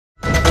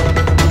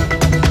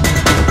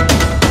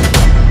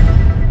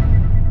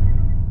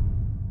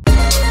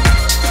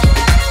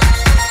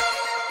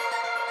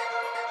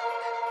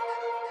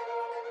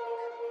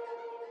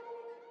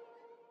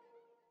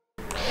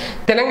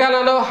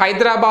తెలంగాణలో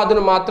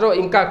హైదరాబాద్ను మాత్రం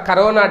ఇంకా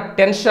కరోనా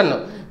టెన్షన్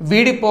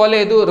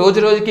వీడిపోలేదు. రోజు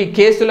రోజుకి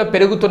కేసులు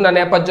పెరుగుతున్న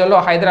నేపథ్యంలో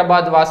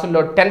హైదరాబాద్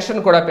వాసుల్లో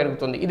టెన్షన్ కూడా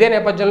పెరుగుతుంది. ఇదే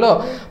నేపథ్యంలో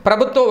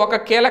ప్రభుత్వం ఒక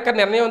కీలక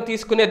నిర్ణయం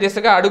తీసుకునే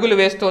దిశగా అడుగులు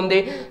వేస్తుంది.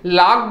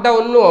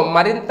 లాక్డౌన్ను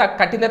మరింత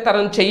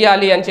కఠినతరం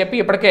చేయాలి అని చెప్పి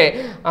ఇప్పటికే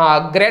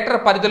గ్రేటర్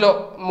పరిధిలో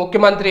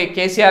ముఖ్యమంత్రి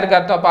కేసీఆర్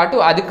గారితో పాటు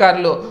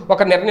అధికారులు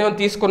ఒక నిర్ణయం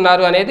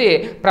తీసుకున్నారు అనేది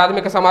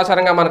ప్రాథమిక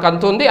సమాచారంగా మనకు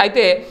అందుతుంది.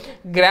 అయితే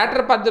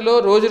గ్రేటర్ పరిధిలో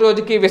రోజు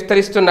రోజుకి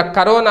విస్తరిస్తున్న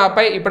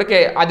కరోనాపై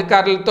ఇప్పటికే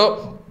అధికారులతో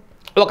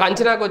ఒక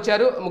అంచనాకు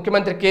వచ్చారు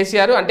ముఖ్యమంత్రి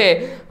కేసీఆర్. అంటే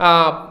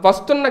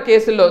వస్తున్న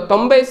కేసుల్లో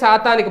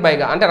 90%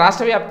 పైగా, అంటే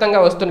రాష్ట్ర వ్యాప్తంగా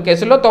వస్తున్న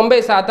కేసుల్లో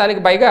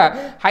 90% పైగా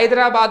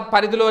హైదరాబాద్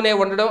పరిధిలోనే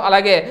ఉండడం,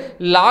 అలాగే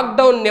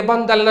లాక్డౌన్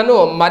నిబంధనలను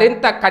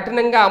మరింత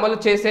కఠినంగా అమలు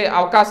చేసే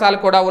అవకాశాలు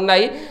కూడా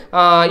ఉన్నాయి.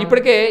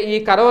 ఇప్పటికే ఈ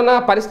కరోనా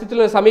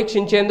పరిస్థితులను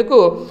సమీక్షించేందుకు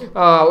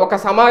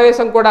ఒక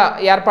సమావేశం కూడా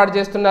ఏర్పాటు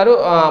చేస్తున్నారు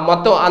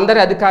మొత్తం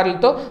అందరి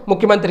అధికారులతో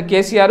ముఖ్యమంత్రి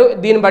కేసీఆర్.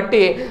 దీన్ని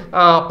బట్టి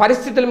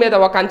పరిస్థితుల మీద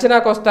ఒక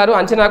అంచనాకు వస్తారు.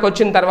 అంచనాకు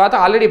వచ్చిన తర్వాత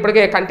ఆల్రెడీ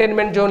ఇప్పటికే కంటైన్మెంట్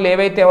జోన్లు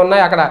ఏవైతే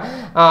ఉన్నాయో అక్కడ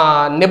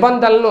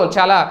నిబంధనలను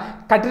చాలా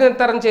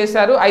కఠినతరం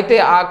చేశారు. అయితే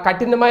ఆ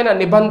కఠినమైన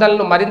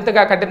నిబంధనలను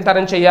మరింతగా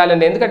కఠినతరం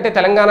చేయాలని, ఎందుకంటే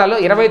తెలంగాణలో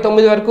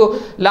 29 వరకు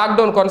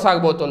లాక్డౌన్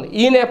కొనసాగబోతుంది.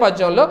 ఈ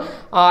నేపథ్యంలో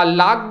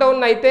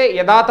లాక్డౌన్ అయితే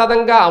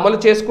యథాతథంగా అమలు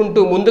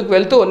చేసుకుంటూ ముందుకు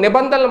వెళ్తూ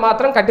నిబంధనలు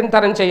మాత్రం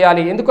కఠినతరం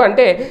చేయాలి.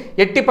 ఎందుకంటే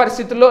ఎట్టి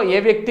పరిస్థితుల్లో ఏ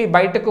వ్యక్తి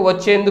బయటకు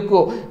వచ్చేందుకు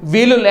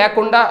వీలు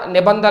లేకుండా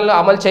నిబంధనలు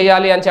అమలు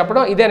చేయాలి అని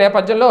చెప్పడం. ఇదే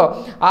నేపథ్యంలో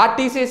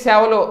ఆర్టీసీ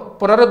సేవలు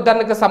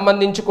పునరుద్ధరణకు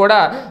సంబంధించి కూడా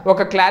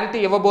ఒక క్లారిటీ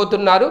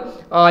ఇవ్వబోతున్నారు.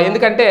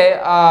 ఎందుకంటే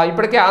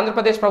ఇప్పటికే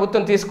ఆంధ్రప్రదేశ్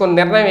ప్రభుత్వం తీసుకున్న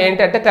నిర్ణయం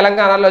ఏంటంటే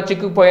తెలంగాణలో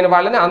చిక్కుకుపోయిన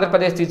వాళ్ళని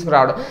ఆంధ్రప్రదేశ్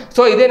తీసుకురావడం.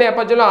 సో ఇదే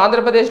నేపథ్యంలో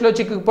ఆంధ్రప్రదేశ్లో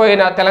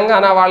చిక్కుకుపోయిన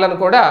తెలంగాణ వాళ్ళను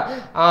కూడా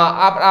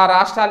ఆ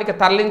రాష్ట్రానికి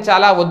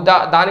తరలించాలా వద్దా,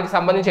 దానికి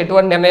సంబంధించి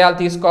ఎటువంటి నిర్ణయాలు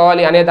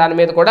తీసుకోవాలి అనే దాని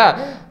మీద కూడా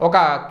ఒక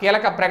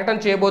కీలక ప్రకటన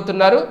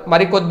చేయబోతున్నారు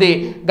మరికొద్ది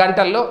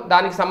గంటల్లో.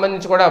 దానికి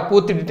సంబంధించి కూడా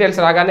పూర్తి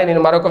డీటెయిల్స్ రాగానే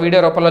నేను మరొక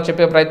వీడియో రూపంలో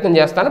చెప్పే ప్రయత్నం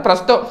చేస్తాను.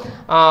 ప్రస్తుతం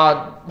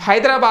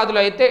హైదరాబాద్లో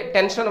అయితే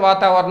టెన్షన్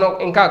వాతావరణం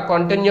ఇంకా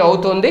కంటిన్యూ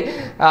అవుతుంది.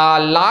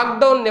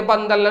 లాక్డౌన్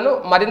నిబంధనలను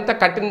మరింత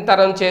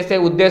కఠినతరం చేసే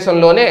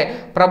ఉద్దేశంలోనే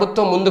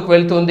ప్రభుత్వం ముందుకు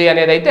వెళ్తుంది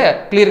అనేది అయితే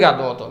క్లియర్గా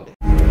అర్థమవుతుంది.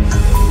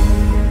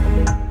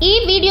 ఈ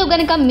వీడియో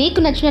గనుక మీకు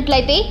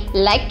నచ్చినట్లయితే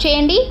లైక్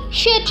చేయండి,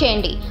 షేర్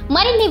చేయండి.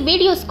 మరిన్ని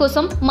వీడియోస్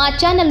కోసం మా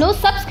ఛానల్ను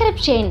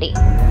సబ్స్క్రైబ్ చేయండి.